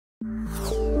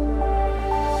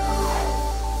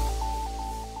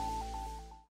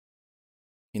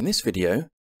In this video,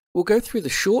 we'll go through the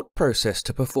short process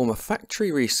to perform a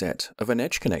factory reset of an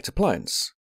EdgeConnect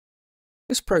appliance.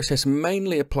 This process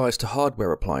mainly applies to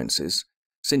hardware appliances,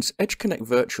 since EdgeConnect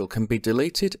Virtual can be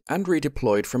deleted and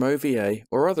redeployed from OVA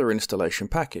or other installation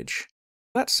package.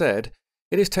 That said,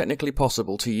 it is technically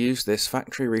possible to use this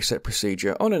factory reset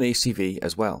procedure on an ECV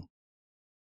as well.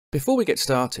 Before we get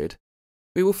started,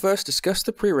 we will first discuss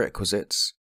the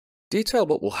prerequisites, detail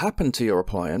what will happen to your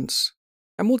appliance,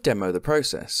 and we'll demo the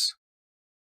process.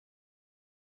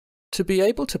 To be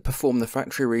able to perform the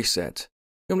factory reset,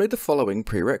 you'll need the following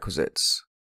prerequisites.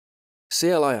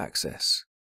 CLI access.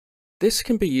 This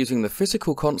can be using the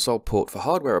physical console port for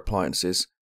hardware appliances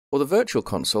or the virtual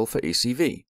console for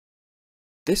ECV.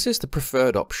 This is the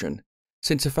preferred option,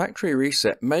 since a factory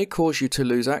reset may cause you to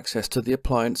lose access to the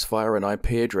appliance via an IP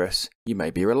address you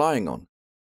may be relying on.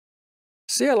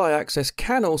 CLI access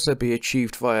can also be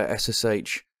achieved via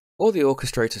SSH or the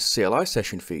Orchestrator's CLI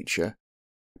session feature,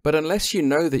 but unless you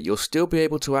know that you'll still be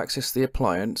able to access the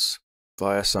appliance,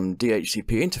 via some DHCP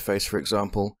interface for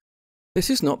example,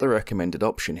 this is not the recommended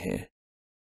option here.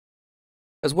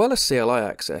 As well as CLI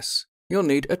access, you'll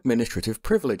need administrative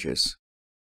privileges.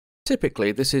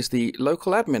 Typically this is the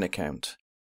local admin account,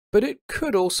 but it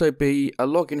could also be a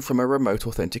login from a remote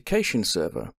authentication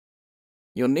server.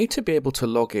 You'll need to be able to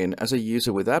log in as a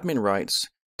user with admin rights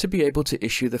to be able to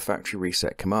issue the factory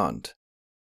reset command.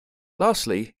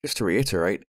 Lastly, just to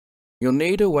reiterate, you'll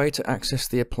need a way to access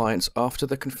the appliance after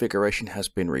the configuration has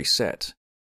been reset.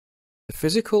 The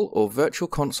physical or virtual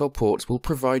console ports will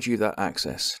provide you that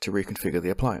access to reconfigure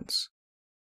the appliance.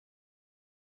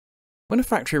 When a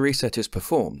factory reset is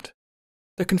performed,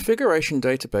 the configuration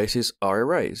databases are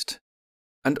erased,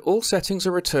 and all settings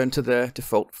are returned to their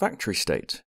default factory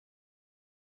state.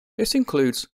 This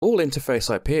includes all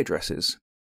interface IP addresses.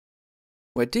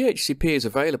 Where DHCP is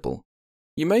available,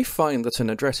 you may find that an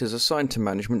address is assigned to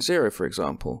Management 0, for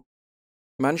example.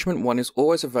 Management 1 is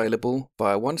always available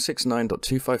via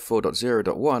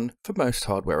 169.254.0.1 for most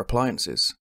hardware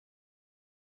appliances.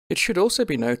 It should also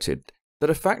be noted that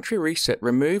a factory reset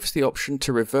removes the option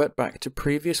to revert back to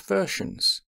previous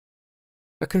versions.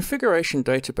 A configuration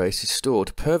database is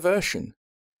stored per version,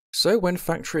 so when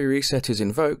factory reset is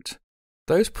invoked,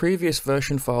 those previous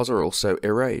version files are also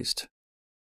erased.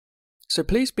 So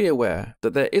please be aware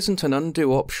that there isn't an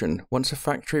undo option once a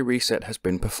factory reset has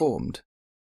been performed.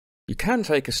 You can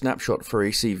take a snapshot for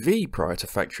ECV prior to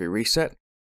factory reset,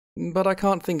 but I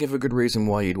can't think of a good reason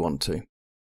why you'd want to.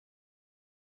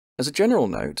 As a general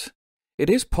note, it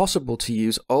is possible to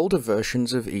use older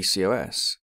versions of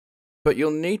ECOS, but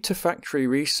you'll need to factory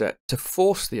reset to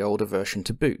force the older version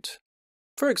to boot.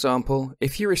 For example,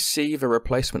 if you receive a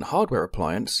replacement hardware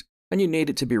appliance and you need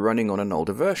it to be running on an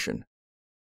older version.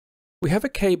 We have a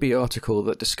KB article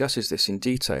that discusses this in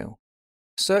detail.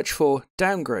 Search for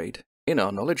downgrade in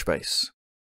our knowledge base.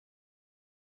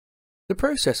 The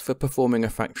process for performing a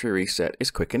factory reset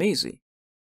is quick and easy.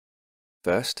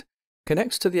 First,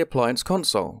 connect to the appliance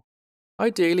console,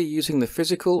 ideally using the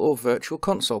physical or virtual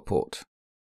console port.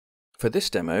 For this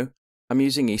demo, I'm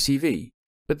using ECV,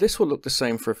 but this will look the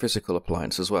same for a physical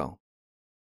appliance as well.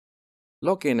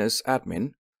 Log in as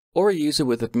admin or a user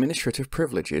with administrative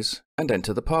privileges and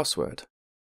enter the password.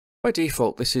 By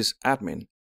default this is admin,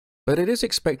 but it is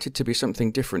expected to be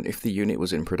something different if the unit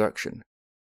was in production.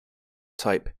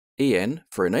 Type EN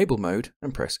for enable mode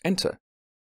and press enter.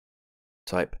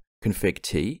 Type config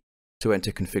T to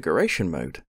enter configuration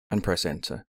mode and press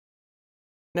enter.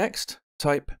 Next,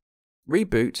 type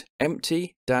reboot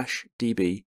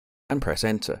empty-db and press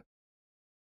enter.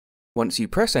 Once you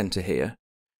press enter here,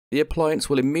 the appliance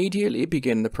will immediately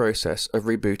begin the process of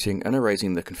rebooting and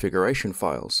erasing the configuration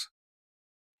files.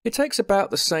 It takes about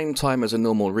the same time as a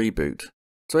normal reboot,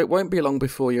 so it won't be long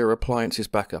before your appliance is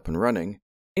back up and running,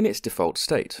 in its default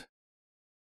state.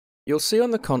 You'll see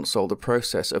on the console the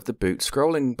process of the boot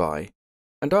scrolling by,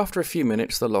 and after a few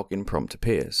minutes the login prompt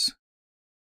appears.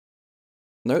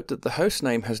 Note that the host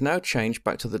name has now changed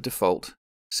back to the default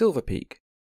Silverpeak.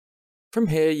 From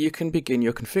here you can begin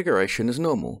your configuration as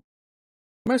normal.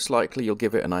 Most likely you'll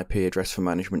give it an IP address for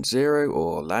Management 0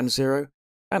 or LAN 0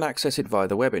 and access it via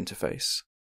the web interface.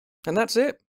 And that's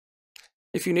it!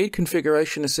 If you need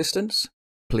configuration assistance,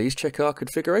 please check our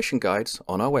configuration guides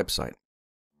on our website.